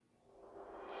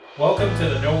Welcome to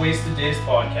the No Wasted Days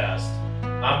podcast.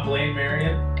 I'm Blaine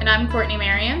Marion. And I'm Courtney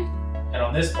Marion. And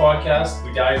on this podcast,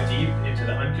 we dive deep into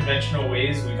the unconventional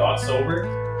ways we got sober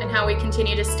and how we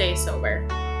continue to stay sober.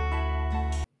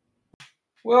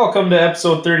 Welcome to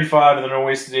episode 35 of the No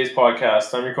Wasted Days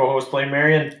podcast. I'm your co-host, Blaine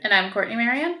Marion. And I'm Courtney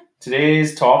Marion.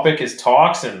 Today's topic is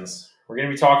toxins. We're going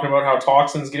to be talking about how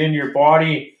toxins get into your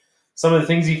body, some of the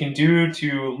things you can do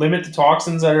to limit the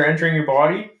toxins that are entering your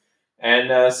body,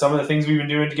 and some of the things we've been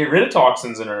doing to get rid of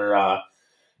toxins in our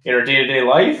day-to-day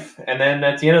life. And then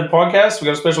at the end of the podcast, we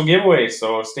got a special giveaway,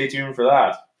 so stay tuned for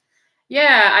that.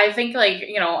 Yeah, I think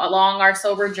along our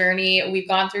sober journey, we've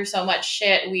gone through so much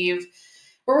shit.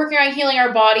 We're working on healing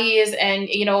our bodies, and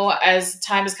as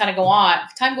time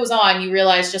goes on, you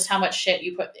realize just how much shit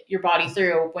you put your body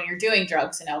through when you're doing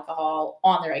drugs and alcohol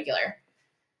on the regular.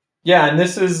 Yeah, and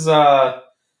this is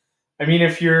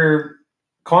if you're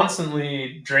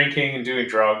constantly drinking and doing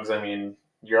drugs,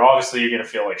 you're gonna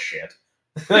feel like shit.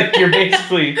 Like you're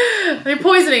basically you're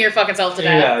poisoning your fucking self to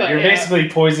death. Yeah, you're basically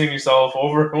poisoning yourself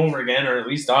over and over again, or at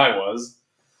least I was.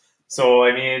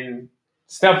 So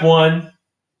step one,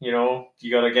 you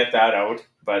gotta get that out.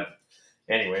 But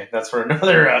anyway, that's for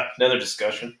another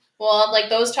discussion. Well,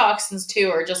 those toxins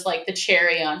too are just like the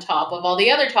cherry on top of all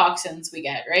the other toxins we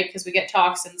get, right? Because we get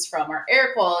toxins from our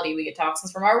air quality, we get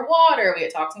toxins from our water, we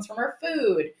get toxins from our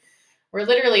food. We're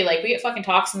literally we get fucking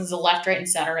toxins left, right, and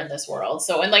center in this world.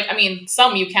 So,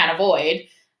 some you can't avoid,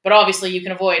 but obviously you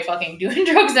can avoid fucking doing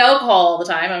drugs and alcohol all the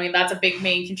time. That's a big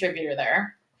main contributor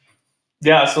there.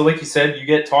 Yeah, so like you said, you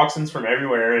get toxins from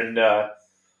everywhere, and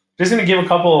just gonna give a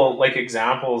couple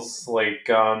examples.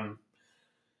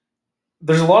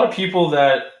 There's a lot of people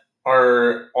that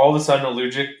are all of a sudden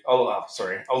allergic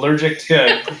to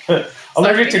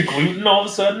allergic to gluten all of a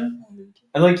sudden.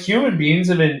 And human beings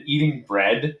have been eating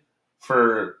bread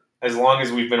for as long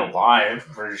as we've been alive,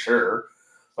 for sure.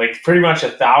 Pretty much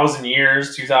 1,000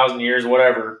 years, 2,000 years,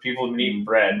 whatever, people have been eating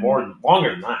bread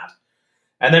longer than that.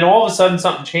 And then all of a sudden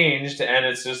something changed, and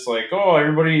it's just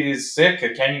everybody is sick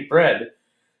and can't eat bread.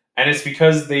 And it's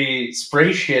because they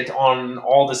spray shit on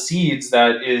all the seeds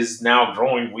that is now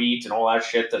growing wheat and all that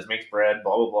shit that makes bread,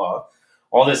 blah, blah, blah.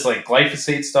 All this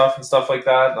glyphosate stuff and stuff like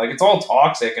that. It's all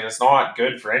toxic and it's not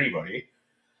good for anybody.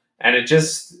 And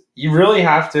you really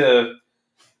have to,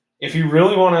 if you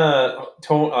really want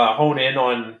to hone in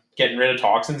on getting rid of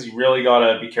toxins, you really got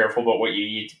to be careful about what you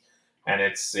eat. And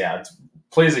it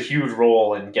plays a huge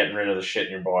role in getting rid of the shit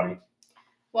in your body.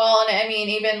 Well, and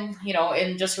even,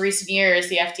 in just recent years,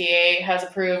 the FDA has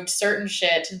approved certain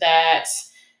shit that,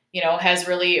 has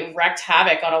really wreaked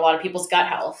havoc on a lot of people's gut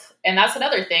health. And that's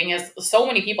another thing is so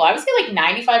many people, I would say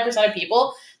 95% of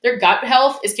people, their gut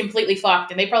health is completely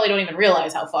fucked and they probably don't even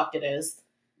realize how fucked it is.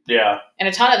 Yeah. And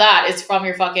a ton of that is from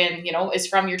your fucking, is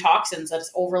from your toxins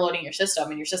that's overloading your system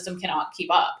and your system cannot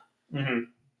keep up. Mm-hmm.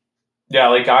 Yeah,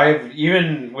 I've,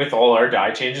 even with all our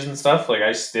diet changes and stuff,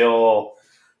 I still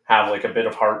have a bit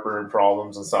of heartburn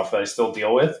problems and stuff that I still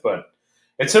deal with, but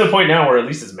it's to the point now where at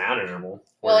least it's manageable.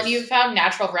 Well, and you've found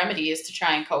natural remedies to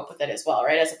try and cope with it as well,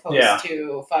 right? As opposed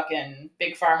to fucking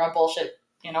big pharma bullshit,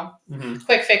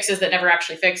 quick fixes that never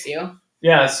actually fix you.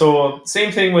 Yeah, so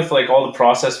same thing with all the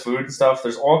processed food and stuff.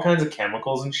 There's all kinds of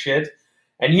chemicals and shit.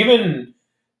 And even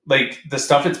the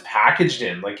stuff it's packaged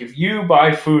in. If you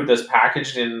buy food that's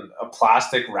packaged in a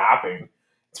plastic wrapping,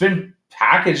 it's been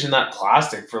packaged in that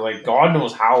plastic for God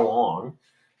knows how long,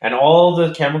 and all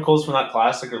the chemicals from that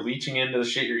plastic are leaching into the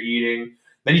shit you're eating.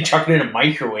 Then you chuck it in a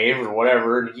microwave or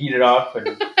whatever and heat it up, and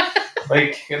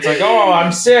it's oh,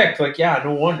 I'm sick. Yeah,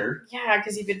 no wonder. Yeah,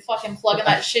 because you've been fucking plugging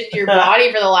that shit into your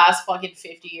body for the last fucking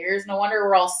 50 years. No wonder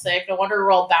we're all sick. No wonder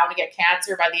we're all bound to get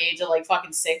cancer by the age of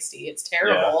fucking 60. It's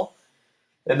terrible.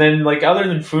 Yeah. And then other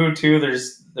than food too,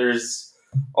 there's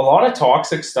a lot of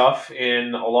toxic stuff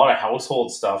in a lot of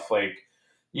household stuff,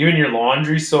 even your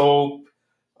laundry soap,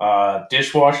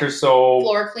 dishwasher soap.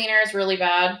 Floor cleaner is really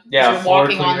bad. Yeah, you're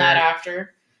walking cleaner on that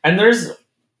after. And there's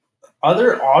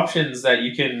other options that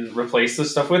you can replace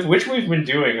this stuff with, which we've been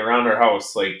doing around our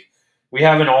house. We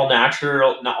have an all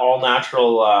natural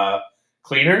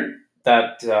cleaner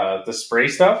that the spray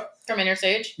stuff from Inner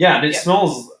Sage. Yeah, and it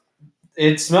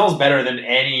smells better than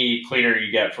any cleaner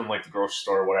you get from the grocery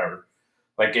store or whatever.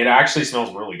 It actually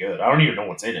smells really good. I don't even know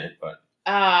what's in it, but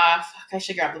fuck, I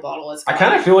should grab the bottle. I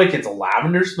kind of feel like it's a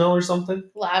lavender smell or something.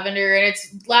 Lavender, and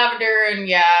it's lavender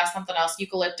and something else,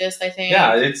 eucalyptus, I think.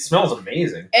 Yeah, it smells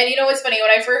amazing. And it's funny, when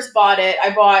I first bought it,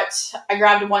 I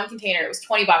grabbed one container. It was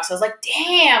 $20. I was like,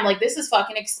 damn, this is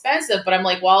fucking expensive. But I'm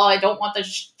well, I don't want the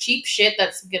cheap shit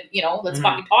that's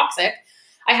fucking toxic.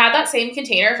 I had that same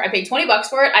container. I paid $20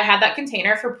 for it. I had that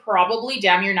container for probably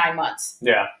damn near 9 months.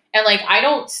 Yeah. And like I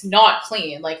don't not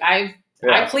clean. Like I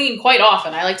clean quite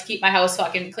often. I like to keep my house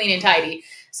fucking clean and tidy.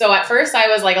 So at first I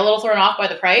was like a little thrown off by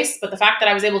the price, but the fact that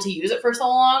I was able to use it for so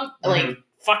long, like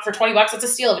fuck, for $20, it's a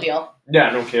steal of a deal.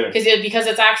 Yeah, no kidding. Because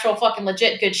it's actual fucking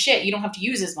legit good shit. You don't have to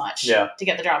use as much to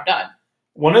get the job done.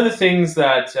 One of the things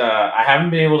that I haven't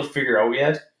been able to figure out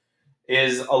yet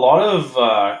is a lot of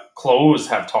clothes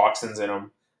have toxins in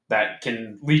them that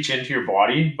can leach into your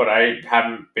body, but I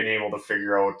haven't been able to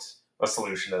figure out a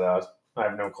solution to that. I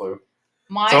have no clue.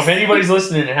 So if anybody's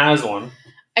listening and has one,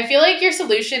 I feel like your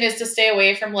solution is to stay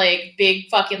away from like big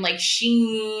fucking like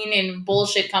Shein and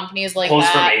bullshit companies like clothes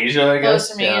that. From Asia, I guess.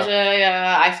 Clothes from Asia,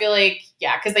 yeah. I feel like,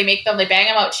 because they bang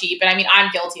them out cheap. And I mean,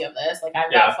 I'm guilty of this. Like,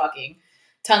 I've got fucking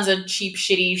tons of cheap,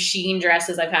 shitty Shein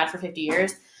dresses I've had for 50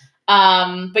 years.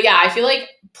 But yeah, I feel like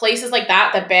places like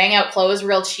that bang out clothes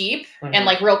real cheap and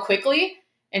like real quickly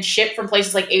and ship from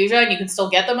places like Asia, and you can still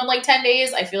get them in like 10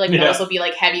 days. I feel like those will be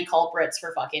like heavy culprits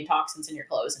for fucking toxins in your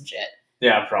clothes and shit.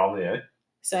 Yeah, probably,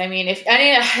 So, I mean,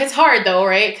 it's hard though,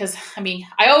 right? Because, I mean,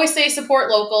 I always say support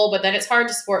local, but then it's hard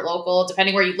to support local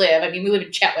depending where you live. I mean, we live in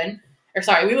Chetwynd.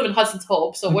 We live in Hudson's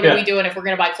Hope. So what are we doing if we're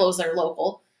going to buy clothes that are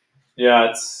local?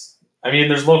 Yeah,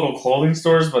 there's local clothing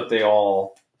stores, but they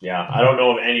all, I don't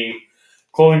know of any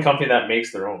clothing company that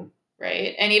makes their own.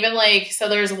 Right. And even like, so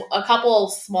there's a couple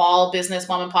small business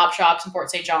mom and pop shops in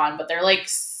Port St. John, but they're like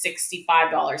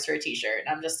 $65 for a t-shirt.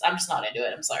 I'm just not into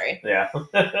it. I'm sorry. Yeah.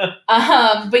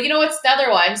 But you know what's the other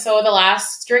one? So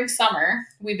during summer,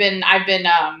 I've been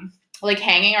like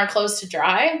hanging our clothes to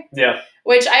dry. Yeah.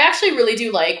 Which I actually really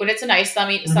do like when it's a nice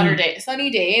sunny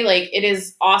day. Like, it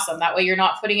is awesome. That way you're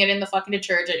not putting it in the fucking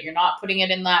detergent. You're not putting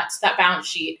it in that bounce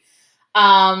sheet.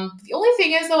 The only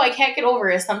thing is though, I can't get over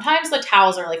is sometimes the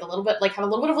towels are like have a little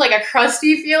bit of like a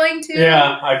crusty feeling too.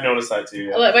 Yeah, I've noticed that too.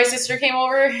 Yeah. My sister came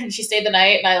over and she stayed the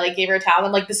night, and I like gave her a towel.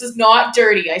 I'm like, this is not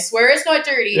dirty. I swear it's not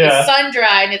dirty. Yeah. It's sun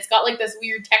dried and it's got like this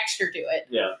weird texture to it.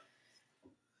 Yeah.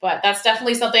 But that's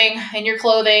definitely something in your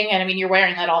clothing, and I mean, you're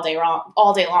wearing that all day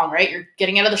long, right? You're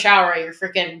getting out of the shower, you're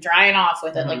freaking drying off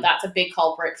with it. Like, that's a big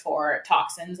culprit for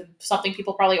toxins and something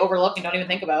people probably overlook and don't even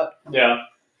think about. Yeah.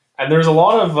 And there's a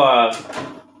lot of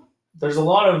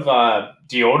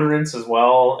deodorants as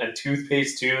well, and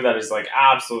toothpaste too, that is like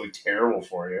absolutely terrible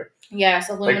for you. Yes,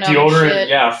 aluminum. Like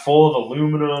deodorant, full of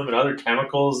aluminum and other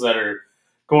chemicals that are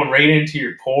going right into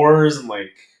your pores, and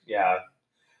like,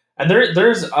 and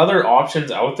there's other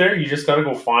options out there. You just got to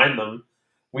go find them.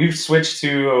 We've switched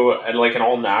to like an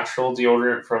all natural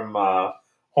deodorant from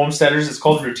Homesteaders. It's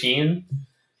called Routine.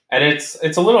 And it's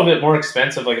a little bit more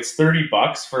expensive. Like, it's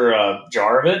 $30 for a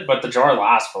jar of it, but the jar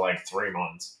lasts for like 3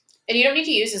 months. And you don't need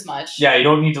to use as much. Yeah, you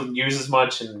don't need to use as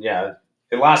much, and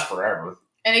it lasts forever.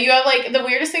 And you have like, the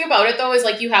weirdest thing about it though is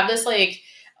like, you have this like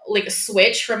a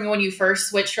switch from when you first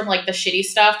switch from like the shitty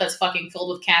stuff that's fucking filled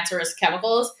with cancerous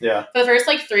chemicals. Yeah. For the first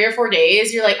like 3 or 4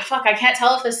 days, you're like, fuck, I can't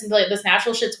tell if this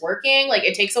natural shit's working. Like,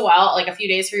 it takes a while, like a few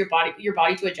days for your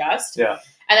body to adjust. Yeah.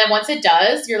 And then once it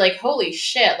does, you're like, holy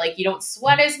shit, like, you don't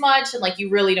sweat as much, and like, you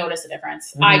really notice a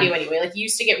difference. I do anyway. Like, you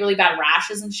used to get really bad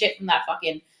rashes and shit from that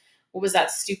fucking, what was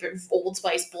that stupid Old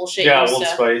Spice bullshit? Yeah, Old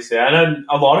Spice, yeah. And then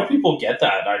a lot of people get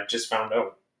that. I just found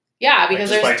out. Yeah, because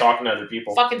just there's by talking to other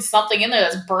people. Fucking something in there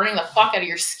that's burning the fuck out of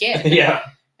your skin. Yeah.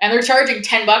 And they're charging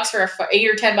 $10 for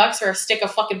 $8 or $10 for a stick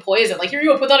of fucking poison. Like, here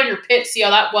you go, put that on your pit, see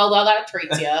how that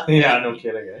treats you. Yeah, no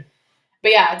kidding,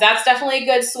 But yeah, that's definitely a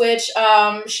good switch.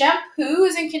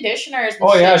 Shampoos and conditioners.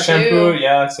 And shampoo. Too.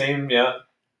 Yeah, same. Yeah.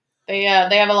 They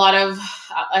have a lot of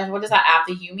what is that app?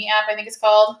 The Yumi app, I think it's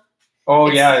called.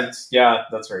 Oh, that's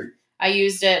right. I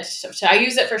used it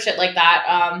for shit like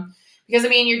that. Because I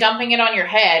mean, you're dumping it on your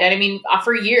head, and I mean,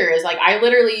 for years, like, I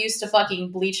literally used to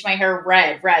fucking bleach my hair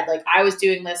red. Like, I was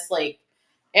doing this like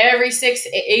every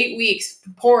 6-8 weeks,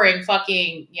 pouring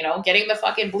fucking, getting the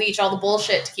fucking bleach, all the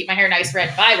bullshit to keep my hair nice,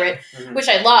 red, vibrant, which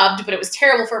I loved, but it was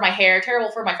terrible for my hair,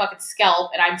 terrible for my fucking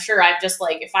scalp. And I'm sure I'm just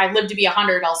like, if I live to be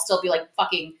 100, I'll still be like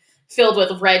fucking filled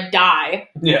with red dye.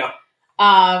 Yeah.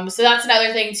 So that's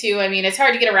another thing too. I mean, it's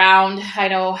hard to get around. I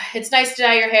know it's nice to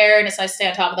dye your hair and it's nice to stay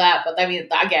on top of that, but I mean,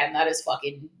 again, that is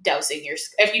fucking dousing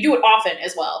if you do it often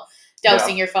as well.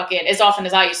 Dousing your fucking, as often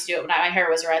as I used to do it when my hair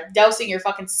was red, dousing your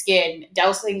fucking skin,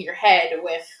 dousing your head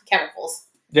with chemicals.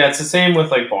 Yeah, it's the same with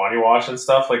like body wash and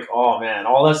stuff. Like, oh man,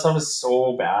 all that stuff is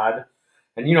so bad.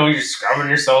 And you're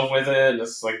scrubbing yourself with it, and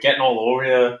it's like getting all over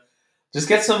you. Just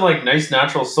get some like nice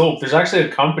natural soap. There's actually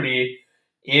a company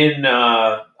in,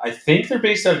 I think they're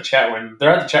based out of Chetwynd. They're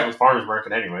at the Chetwynd Farmers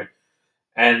Market anyway.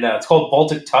 And it's called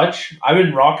Baltic Touch. I've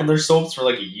been rocking their soaps for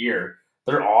like a year.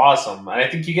 They're awesome. And I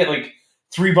think you get like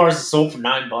 3 bars of soap for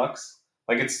 $9.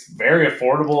 Like, it's very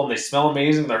affordable, and they smell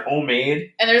amazing. They're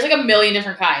homemade. And there's like a million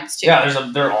different kinds too. Yeah,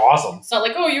 they're awesome. It's not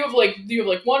like, oh, you have like two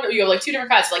different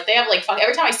kinds. Like they have like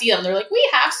every time I see them, they're like, we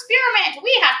have spearmint,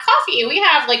 we have coffee, we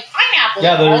have like pineapple.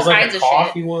 Yeah, there's all like kinds a of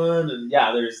coffee shit. one, and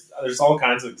yeah, there's all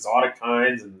kinds of exotic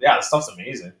kinds, and yeah, the stuff's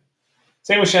amazing.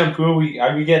 Same with shampoo.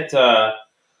 We get I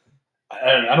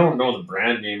don't know the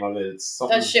brand name of it. It's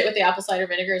something. That shit with the apple cider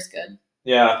vinegar is good.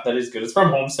 Yeah, that is good. It's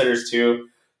from Homesteaders too.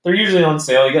 They're usually on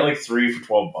sale. You get like 3 for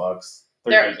 $12.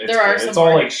 There are some It's all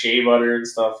more. like shea butter and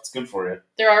stuff. It's good for you.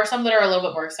 There are some that are a little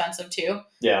bit more expensive too.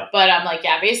 Yeah. But I'm like,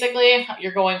 yeah, basically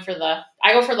you're going for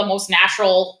I go for the most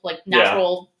natural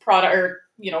product or,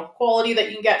 quality that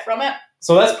you can get from it.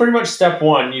 So that's pretty much step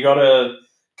one. You gotta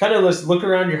kind of look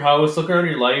around your house, look around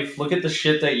your life, look at the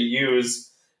shit that you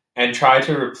use, and try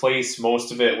to replace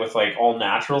most of it with like all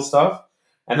natural stuff.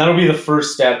 And that'll be the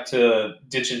first step to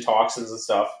ditching toxins and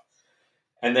stuff.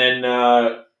 And then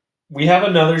we have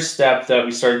another step that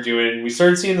we started doing. We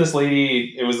started seeing this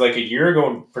lady, it was like a year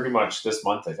ago, pretty much this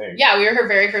month, I think. Yeah, we were her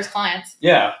very first clients.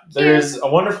 Yeah, there's a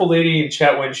wonderful lady in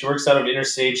Chetwynd. She works out of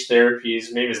Interstage Therapies.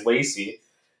 Her name is Lacey.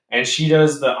 And she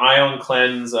does the Ion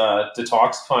Cleanse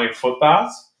detoxifying foot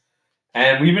baths.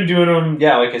 And we've been doing them,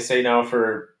 like I say now,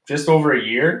 for just over a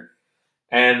year.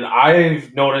 And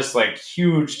I've noticed like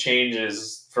huge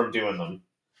changes from doing them.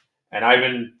 And I've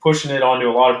been pushing it onto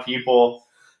a lot of people.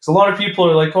 So a lot of people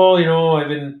are like, oh, I've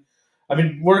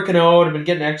been working out, I've been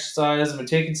getting exercise, I've been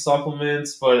taking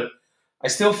supplements, but I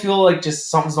still feel like just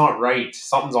something's not right,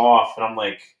 something's off, and I'm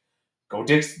like, go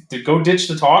ditch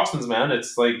the toxins, man.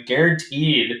 It's like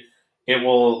guaranteed it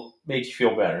will make you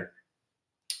feel better.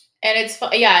 And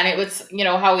and it was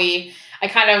how I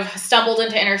kind of stumbled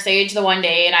into Interstage the one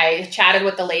day, and I chatted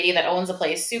with the lady that owns the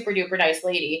place, super duper nice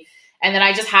lady. And then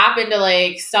I just happened to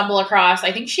like stumble across,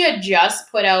 I think she had just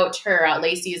put out her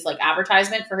Lacey's like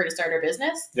advertisement for her to start her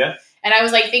business. Yeah. And I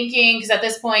was like thinking, because at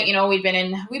this point, we've been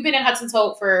in Hudson's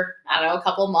Hope for, I don't know, a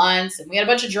couple of months, and we had a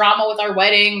bunch of drama with our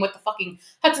wedding, with the fucking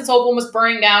Hudson's Hope almost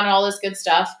burning down and all this good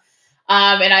stuff.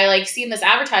 And I like seen this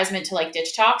advertisement to like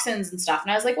ditch toxins and stuff.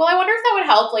 And I was like, well, I wonder if that would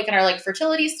help like in our like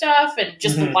fertility stuff and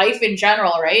just life in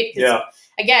general, right? Yeah.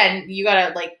 Again, you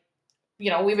gotta like,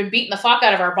 we've been beating the fuck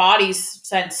out of our bodies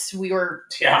since we were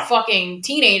fucking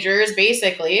teenagers,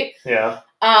 basically. Yeah.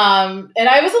 And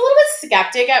I was a little bit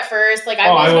skeptic at first. Like,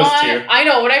 I was too. I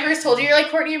know, when I first told you, you're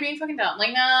like, Courtney, you're being fucking dumb. I'm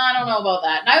like, nah, I don't know about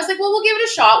that. And I was like, well, we'll give it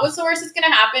a shot. What's the worst that's going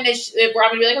to happen? Where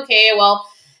I'm going to be like, okay, well,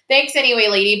 thanks anyway,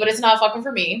 lady, but it's not fucking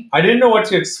for me. I didn't know what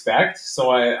to expect,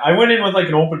 so I went in with like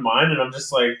an open mind, and I'm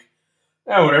just like,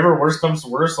 yeah, whatever, worst comes to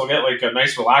worst, I'll get like a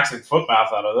nice relaxing foot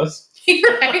bath out of this.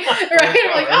 right.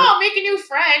 I'm like, oh, make a new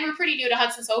friend. We're pretty new to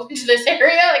Hudson's Hope, into this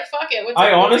area. Like, fuck it.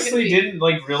 I honestly didn't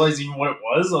like realize even what it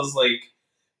was. I was like,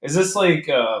 is this like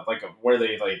where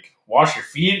they like wash your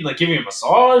feet and like give you a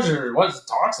massage, or what's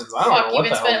toxins? I don't know what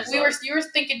the hell. You were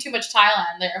thinking too much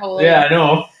Thailand there. Yeah, I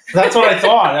know. That's what I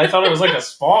thought. I thought it was like a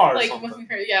spa or like something.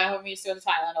 when we used to go to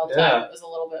Thailand all the time. It was a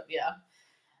little bit,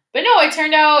 But no, it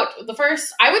turned out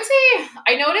I would say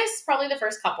I noticed probably the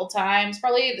first couple times,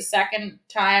 probably the second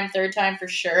time, third time for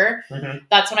sure. Mm-hmm.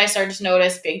 That's when I started to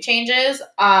notice big changes.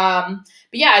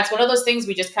 But yeah, it's one of those things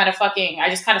we just kind of I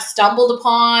just kind of stumbled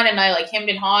upon, and I like hemmed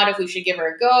and hawed if we should give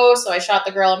her a go. So I shot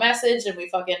the girl a message, and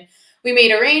we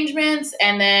made arrangements,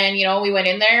 and then, we went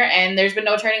in there, and there's been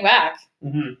no turning back.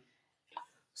 Mm-hmm.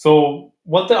 So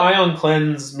what the Ion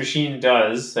Cleanse machine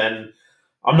does, and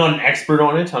I'm not an expert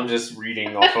on it. I'm just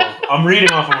reading off of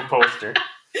a poster.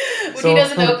 What he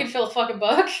doesn't know can fill a fucking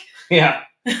book. Yeah.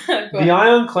 The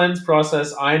Ion Cleanse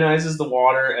process ionizes the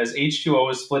water as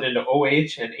H2O is split into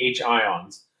OH and H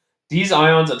ions. These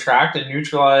ions attract and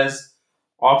neutralize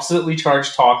oppositely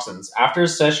charged toxins. After a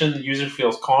session, the user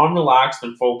feels calm, relaxed,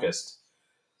 and focused.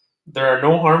 There are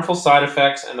no harmful side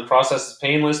effects, and the process is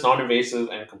painless, non-invasive,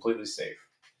 and completely safe.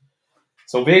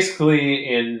 So basically,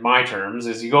 in my terms,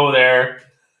 is you go there,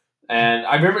 and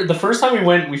I remember the first time we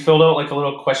went, we filled out like a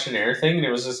little questionnaire thing, and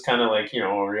it was just kind of like,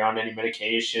 are you on any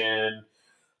medication?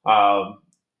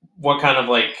 What kind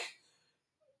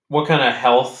of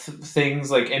health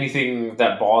things, like anything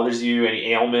that bothers you,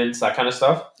 any ailments, that kind of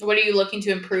stuff. What are you looking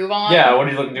to improve on? Yeah, what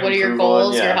are you looking to improve on? What are your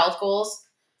goals, your health goals?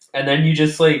 And then you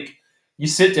just you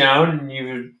sit down and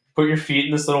you put your feet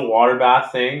in this little water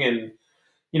bath thing, and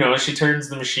she turns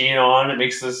the machine on, it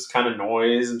makes this kind of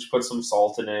noise, and she puts some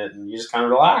salt in it, and you just kind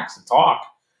of relax and talk.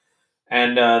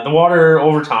 And the water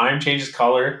over time changes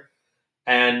color.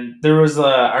 And there was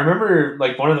I remember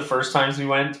like one of the first times we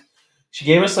went, she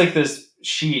gave us like this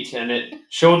sheet, and it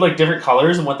showed like different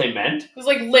colors and what they meant. It was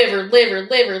like liver.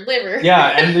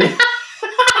 Yeah, and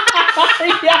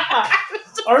yeah.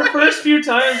 Our first few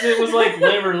times, it was like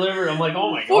liver. I'm like,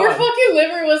 oh my Poor god. fucking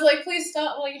liver was like, please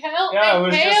stop. I'm like, help Yeah, me, it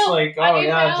was help. just like, I oh need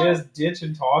yeah, help. just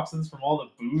ditching toxins from all the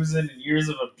boozing and years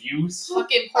of abuse.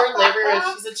 Fucking poor liver.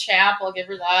 She's a champ. I'll give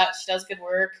her that. She does good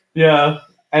work. Yeah,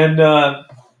 and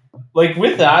like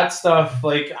with that stuff,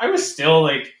 like I was still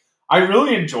like, I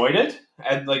really enjoyed it,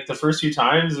 and like the first few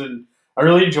times, and I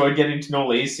really enjoyed getting to know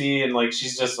Lacey, and like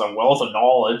she's just a wealth of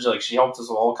knowledge. Like she helped us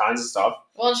with all kinds of stuff.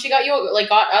 Well, and she got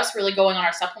us really going on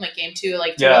our supplement game too,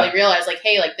 like to Yeah. really realize, like,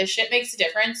 hey, like this shit makes a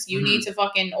difference. You Mhm. need to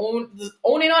fucking own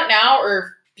in on it now,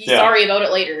 or be Yeah. sorry about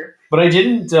it later. But I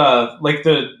didn't like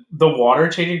the water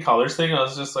changing colors thing. I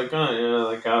was just like, oh yeah,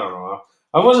 like I don't know.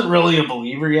 I wasn't really a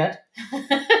believer yet.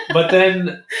 But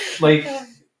then, like,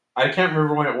 I can't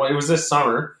remember when it was. It was this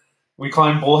summer. We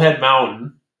climbed Bullhead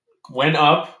Mountain, went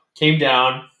up, came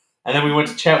down, and then we went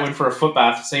to Chetwynd for a foot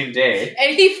bath the same day.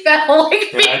 And he fell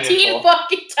like Yeah, I did 15 fall.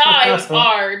 fucking times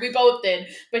hard. We both did.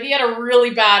 But he had a really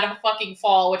bad fucking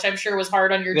fall, which I'm sure was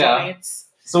hard on your joints.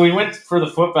 So we went for the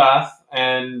foot bath,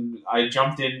 and I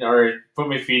jumped in or put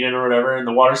my feet in or whatever, and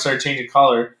the water started changing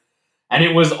color, and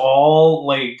it was all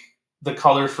like the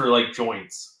color for like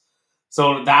joints.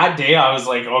 So that day I was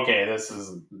like, okay, this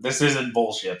isn't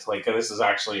bullshit. Like this is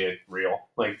actually real.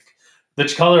 Like the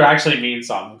color actually means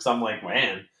something. Because I'm like,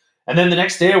 man. And then the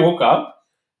next day I woke up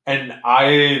and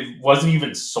I wasn't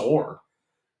even sore,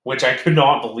 which I could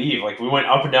not believe. Like we went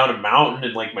up and down a mountain,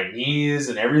 and like my knees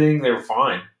and everything, they were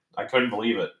fine. I couldn't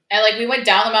believe it. And like we went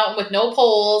down the mountain with no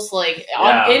poles, like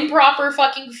Yeah. on improper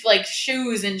fucking like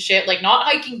shoes and shit, like not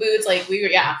hiking boots. Like we were,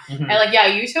 yeah. Mhm. And like, yeah,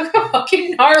 you took a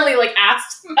fucking gnarly like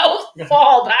ass to mouth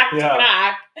fall back Yeah. to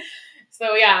back.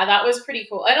 So yeah, that was pretty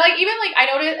cool. And like even like I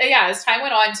noticed, yeah, as time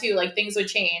went on too, like things would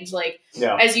change. Like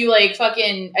Yeah. as you like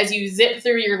fucking as you zip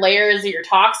through your layers of your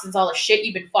toxins, all the shit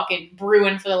you've been fucking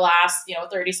brewing for the last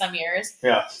 30 some years.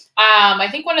 Yeah. I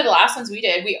think one of the last ones we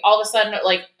did, we all of a sudden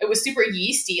like it was super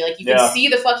yeasty. Like you can see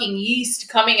the fucking yeast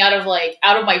coming out of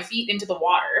my feet into the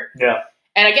water. Yeah.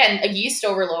 And again, a yeast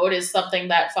overload is something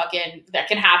that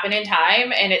can happen in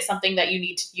time, and it's something that you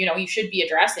need to, you should be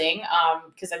addressing.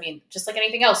 Because I mean, just like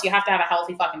anything else, you have to have a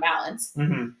healthy fucking balance.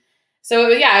 Mm-hmm. So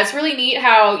yeah, it's really neat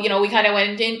how we kind of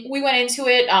went into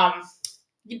it.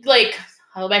 Like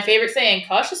my favorite saying,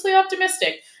 cautiously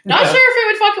optimistic. Not sure if it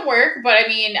would fucking work, but I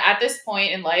mean, at this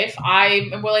point in life, I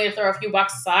am willing to throw a few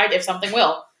bucks aside if something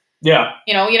will. Yeah.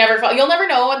 You'll never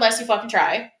know unless you fucking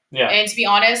try. Yeah. And to be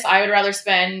honest, I would rather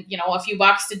spend, a few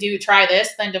bucks to try this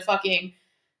than to fucking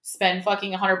spend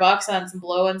fucking $100 on some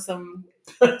blow and some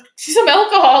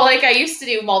alcohol like I used to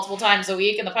do multiple times a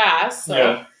week in the past. So.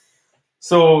 Yeah.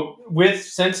 So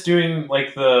since doing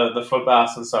like the foot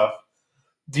baths and stuff,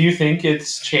 do you think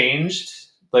it's changed?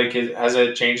 Like, has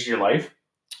it changed your life?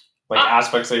 Like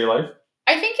aspects of your life?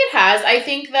 I think it has. I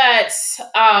think that,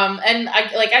 and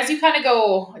I like as you kind of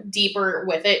go deeper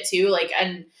with it too, like,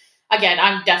 and again,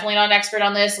 I'm definitely not an expert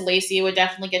on this. Lacey would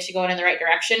definitely get you going in the right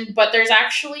direction, but there's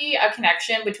actually a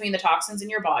connection between the toxins in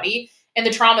your body and the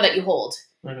trauma that you hold.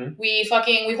 Mm-hmm. We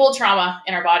hold trauma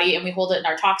in our body, and we hold it in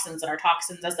our toxins, and our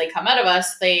toxins, as they come out of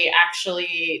us, they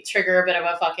actually trigger a bit of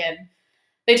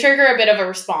a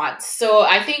response. So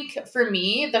I think for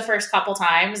me, the first couple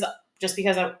times, just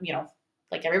because I,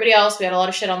 like everybody else, we had a lot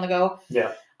of shit on the go.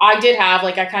 Yeah. I did have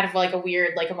like a kind of like a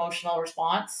weird like emotional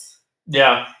response.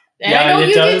 Yeah. And I know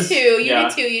you did too. You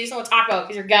did too. You just don't want to talk about it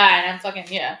because you're a guy, and I'm fucking,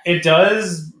 yeah. It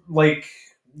does, like,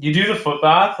 you do the foot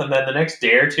bath, and then the next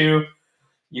day or two,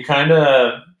 you kind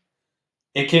of,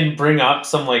 it can bring up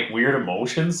some like weird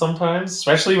emotions sometimes,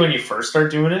 especially when you first start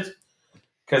doing it.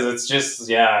 Because it's just,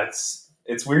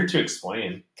 it's weird to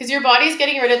explain. Because your body's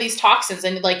getting rid of these toxins,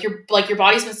 and like your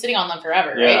body's been sitting on them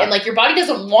forever, right? And like your body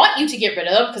doesn't want you to get rid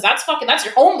of them because that's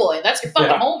your homeboy, that's your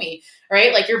fucking homie,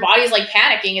 right? Like your body's like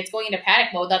panicking, it's going into panic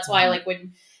mode. That's why like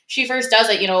when she first does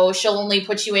it, she'll only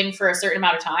put you in for a certain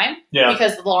amount of time. Yeah.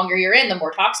 Because the longer you're in, the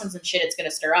more toxins and shit it's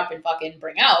gonna stir up and fucking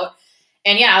bring out.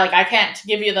 And yeah, like I can't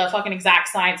give you the fucking exact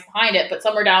science behind it, but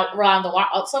somewhere down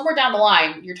the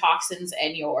line, your toxins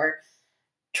and your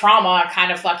trauma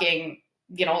kind of fucking,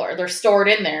 or they're stored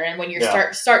in there. And when you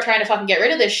start trying to fucking get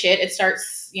rid of this shit, it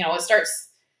starts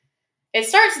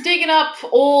digging up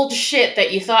old shit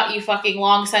that you thought you fucking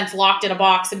long since locked in a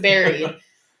box and buried.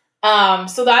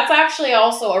 So that's actually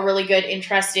also a really good,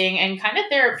 interesting, and kind of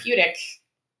therapeutic.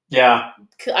 Yeah.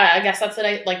 I guess that's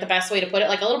like the best way to put it.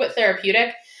 Like a little bit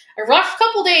therapeutic. A rough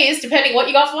couple days, depending what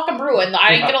you got fucking brewing.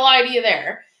 I ain't gonna lie to you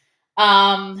there.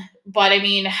 But I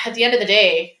mean, at the end of the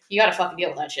day, you gotta fucking deal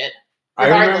with that shit.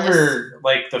 Regardless. I remember,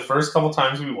 like, the first couple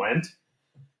times we went,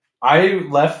 I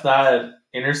left that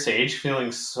inner sage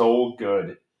feeling so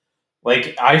good.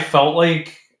 Like, I felt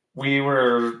like we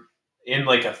were in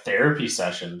like a therapy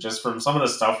session just from some of the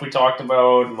stuff we talked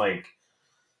about. And like,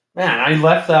 man, I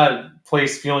left that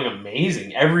place feeling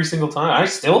amazing every single time. I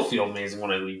still feel amazing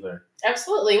when I leave there.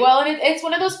 Absolutely. Well, and it's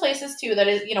one of those places too that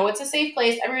is, it's a safe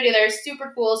place. Everybody there is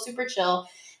super cool, super chill.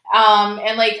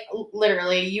 And like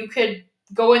literally, you could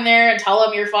go in there and tell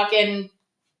them you're fucking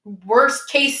worst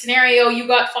case scenario, you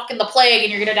got fucking the plague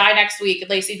and you're gonna die next week. And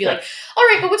Lacey'd be like, all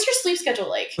right, but what's your sleep schedule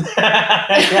like?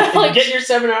 Like, get your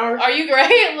 7 hours. Are you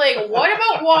great? Like, what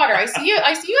about water? I see you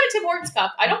at a Tim Hortons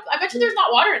cup. I bet you there's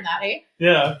not water in that, hey?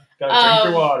 Yeah. Gotta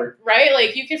drink your water. Right?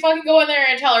 Like, you can fucking go in there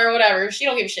and tell her whatever. She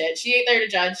don't give a shit. She ain't there to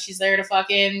judge. She's there to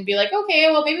fucking be like,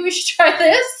 okay, well, maybe we should try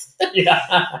this.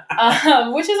 Yeah.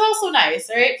 Which is also nice,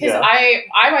 right? Because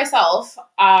I myself,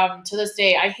 to this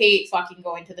day, I hate fucking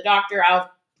going to the doctor.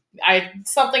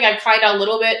 Something I've kind of a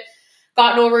little bit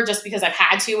gotten over just because I've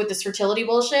had to with this fertility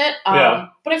bullshit.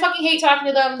 But I fucking hate talking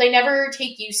to them. They never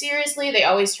take you seriously. They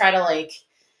always try to like,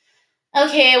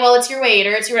 okay, well, it's your weight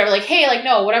or it's your whatever. Like, hey, like,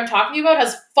 no, what I'm talking to you about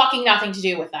has fucking nothing to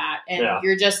do with that. And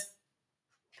you're just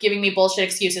giving me bullshit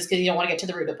excuses because you don't want to get to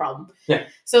the root of the problem. Yeah.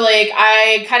 So, like,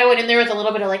 I kind of went in there with a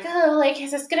little bit of like, oh, like,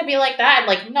 is this going to be like that? And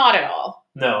like, not at all.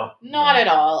 No. Not at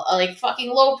all. Like, fucking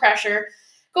low pressure.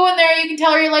 Go in there, you can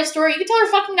tell her your life story. You can tell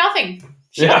her fucking nothing.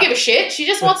 She don't give a shit. She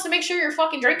just wants to make sure you're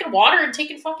fucking drinking water and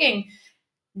taking fucking,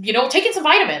 taking some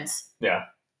vitamins. Yeah.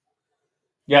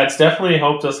 Yeah, it's definitely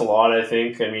helped us a lot, I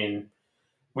think. I mean,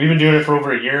 we've been doing it for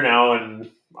over a year now,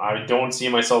 and I don't see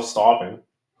myself stopping.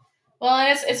 Well,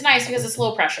 and it's nice because it's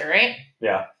low pressure, right?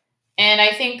 Yeah. And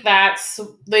I think that's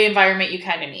the environment you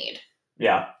kind of need.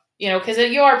 Yeah. Because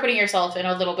you are putting yourself in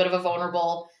a little bit of a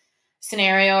vulnerable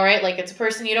scenario, right? Like, it's a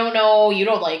person you don't know. You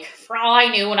don't, like, for all I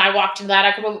knew, when I walked into that,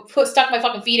 I could have stuck my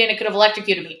fucking feet in. It could have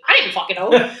electrocuted me. I didn't fucking know.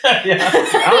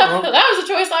 That was a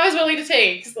choice I was willing to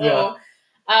take. So,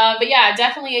 but yeah,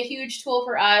 definitely a huge tool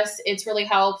for us. It's really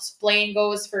helped. Blaine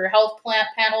goes for health plant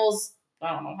panels.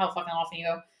 I don't know how fucking often you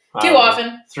go. Too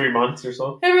often. 3 months or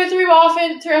so. Every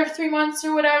 3 months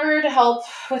or whatever to help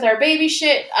with our baby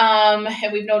shit. And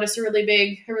we've noticed a really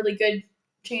good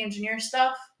change in your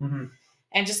stuff. Mm-hmm.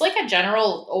 And just like a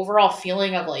general overall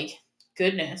feeling of like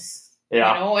goodness.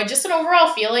 Yeah. And just an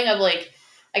overall feeling of like,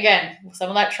 again, some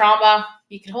of that trauma,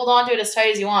 you can hold on to it as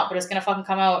tight as you want, but it's going to fucking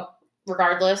come out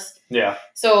regardless. Yeah.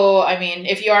 So, I mean,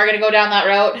 if you are going to go down that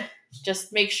route,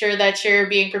 just make sure that you're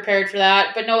being prepared for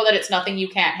that, but know that it's nothing you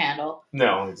can't handle.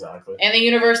 No, exactly. And the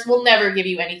universe will never give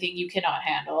you anything you cannot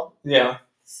handle. Yeah.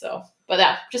 So,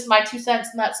 but just my 2 cents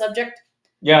in that subject.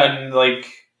 Yeah, and like,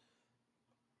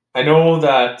 I know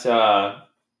that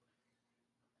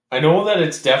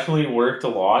it's definitely worked a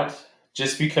lot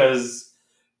just because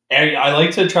I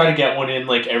like to try to get one in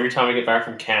like every time I get back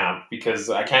from camp because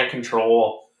I can't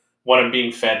control what I'm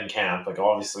being fed in camp. Like,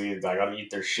 obviously, I gotta eat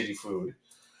their shitty food.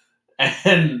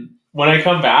 And when I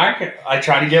come back, I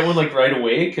try to get one like right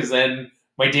away because then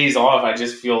my days off, I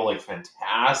just feel like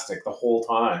fantastic the whole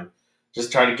time.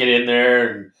 Just try to get in there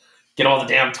and get all the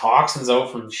damn toxins out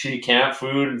from shitty camp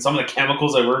food and some of the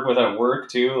chemicals I work with at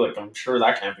work too. Like, I'm sure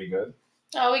that can't be good.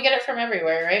 Oh, we get it from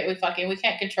everywhere, right? We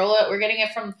can't control it. We're getting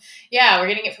it from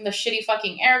the shitty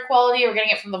fucking air quality. We're getting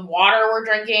it from the water we're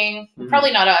drinking. Mm-hmm.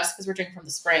 Probably not us because we're drinking from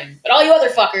the spring, but all you other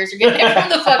fuckers are getting it from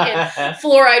the fucking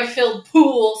fluoride-filled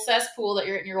cesspool that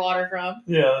you're getting your water from.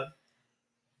 Yeah.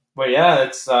 But yeah,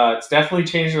 it's definitely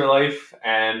changed our life,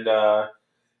 and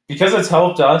because it's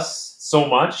helped us so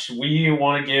much, we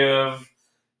want to give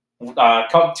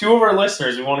 2 of our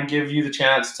listeners. We want to give you the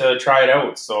chance to try it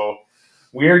out. So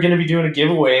we are going to be doing a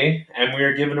giveaway, and we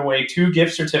are giving away 2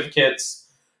 gift certificates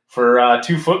for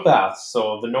 2 foot baths.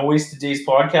 So the No Wasted Days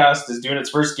podcast is doing its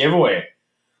first giveaway.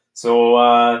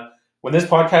 So when this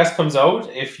podcast comes out,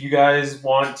 if you guys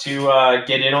want to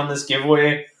get in on this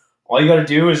giveaway, all you got to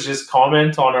do is just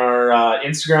comment on our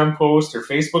Instagram post or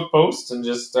Facebook post and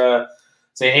just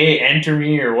say, hey, enter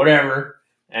me or whatever,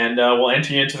 and we'll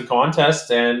enter you into the contest,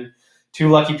 and 2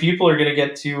 lucky people are going to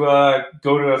get to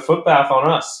go to a foot bath on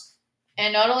us.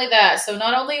 And not only that, so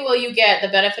not only will you get the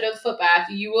benefit of the foot bath,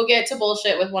 you will get to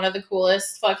bullshit with one of the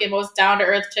coolest, fucking most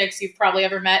down-to-earth chicks you've probably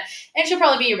ever met, and she'll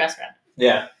probably be your best friend.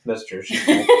 Yeah, that's true. She's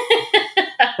cool.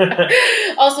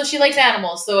 Also, she likes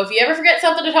animals, so if you ever forget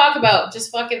something to talk about,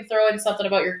 just fucking throw in something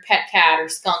about your pet cat or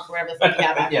skunk or whatever the fuck you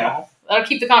have at home. That'll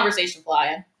keep the conversation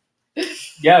flying.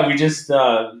 Yeah, we just...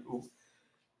 I've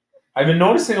been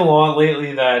noticing a lot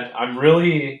lately that I'm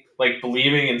really like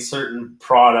believing in certain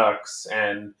products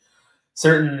and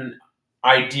certain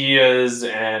ideas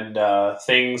and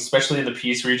things, especially in the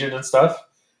Peace region and stuff.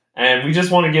 And we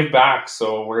just want to give back.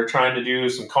 So we're trying to do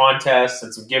some contests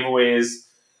and some giveaways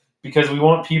because we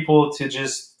want people to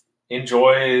just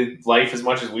enjoy life as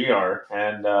much as we are.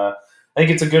 And I think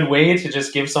it's a good way to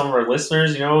just give some of our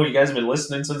listeners, you guys have been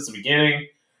listening since the beginning.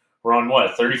 We're on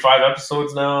 35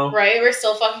 episodes now? Right? We're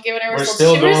still fucking giving it. We're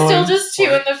still We're still going. just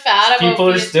chewing the fat. People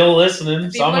are still listening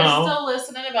People somehow. are still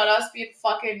listening about us being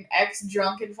fucking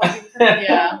ex-drunk and fucking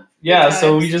yeah. Yeah,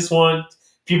 so we just want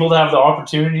people to have the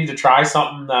opportunity to try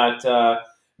something that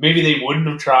maybe they wouldn't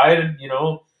have tried,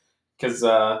 because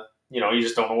you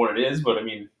just don't know what it is. But I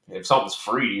mean, if something's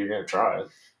free, you're gonna try it.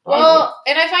 Well,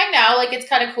 and I find now it's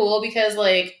kind of cool because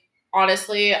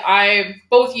honestly,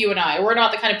 both you and we're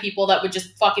not the kind of people that would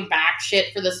just fucking back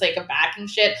shit for the sake of backing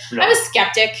shit. No. I'm a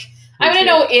skeptic. I'm gonna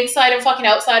know inside and fucking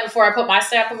outside before I put my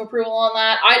stamp of approval on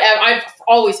that. I've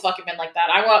always fucking been like that.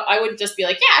 I wouldn't just be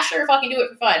like, yeah, sure, fucking do it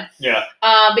for fun. Yeah.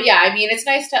 But yeah, I mean, it's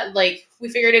nice to we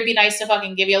figured it'd be nice to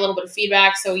fucking give you a little bit of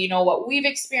feedback, so you know what we've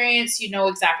experienced,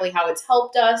 exactly how it's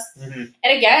helped us. Mm-hmm.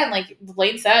 And again, like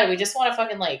Blaine said, we just want to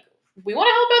fucking we want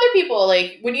to help other people.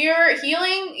 When you're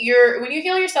healing, when you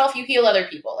heal yourself, you heal other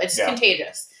people. It's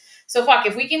contagious. So fuck,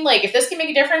 if we can if this can make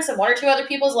a difference in one or two other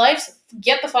people's lives,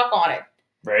 get the fuck on it.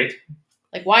 Right.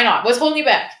 Why not? What's holding you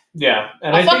back? Yeah.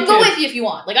 And I'll fucking go with you if you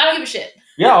want. I don't give a shit.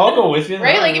 Yeah, I'll go with you.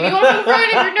 Right? If you want to friend,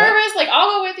 if you're nervous,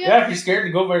 I'll go with you. Yeah, if you're scared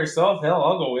to go by yourself, hell,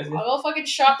 I'll go with you. I'll go fucking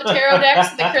shop the tarot decks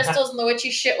and the crystals and the witchy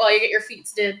shit while you get your feet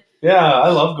did. Yeah, I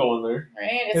love going there.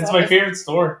 Right? It's my favorite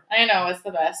store. I know, it's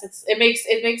the best. It makes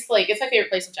it's my favorite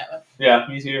place in Chetwynd. Yeah,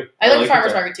 me too. I like the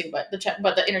farmer's market too, but the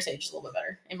Interstage is a little bit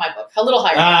better in my book. A little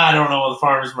higher. I don't know. The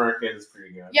farmer's market is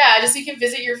pretty good. Yeah, just so you can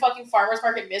visit your fucking farmer's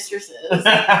market mistresses.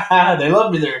 They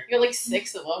love me there. You got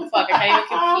 6 of them. Fuck, I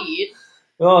can't even compete.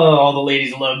 Oh, all the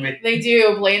ladies love me. They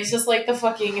do. Blaine's just the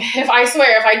fucking... If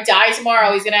I die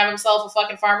tomorrow, he's going to have himself a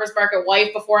fucking farmer's market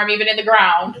wife before I'm even in the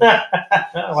ground.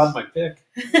 I'll have my pick.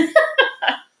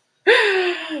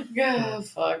 Oh,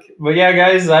 fuck. But yeah,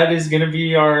 guys, that is going to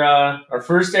be our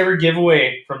first ever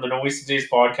giveaway from the No Wasted Days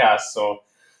podcast. So,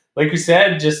 like we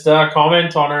said, just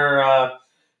comment on our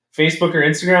Facebook or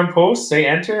Instagram post, say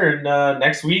enter, and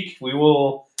next week we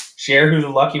will share who the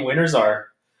lucky winners are.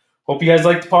 Hope you guys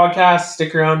like the podcast.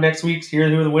 Stick around next week to hear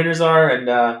who the winners are,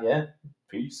 and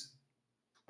peace.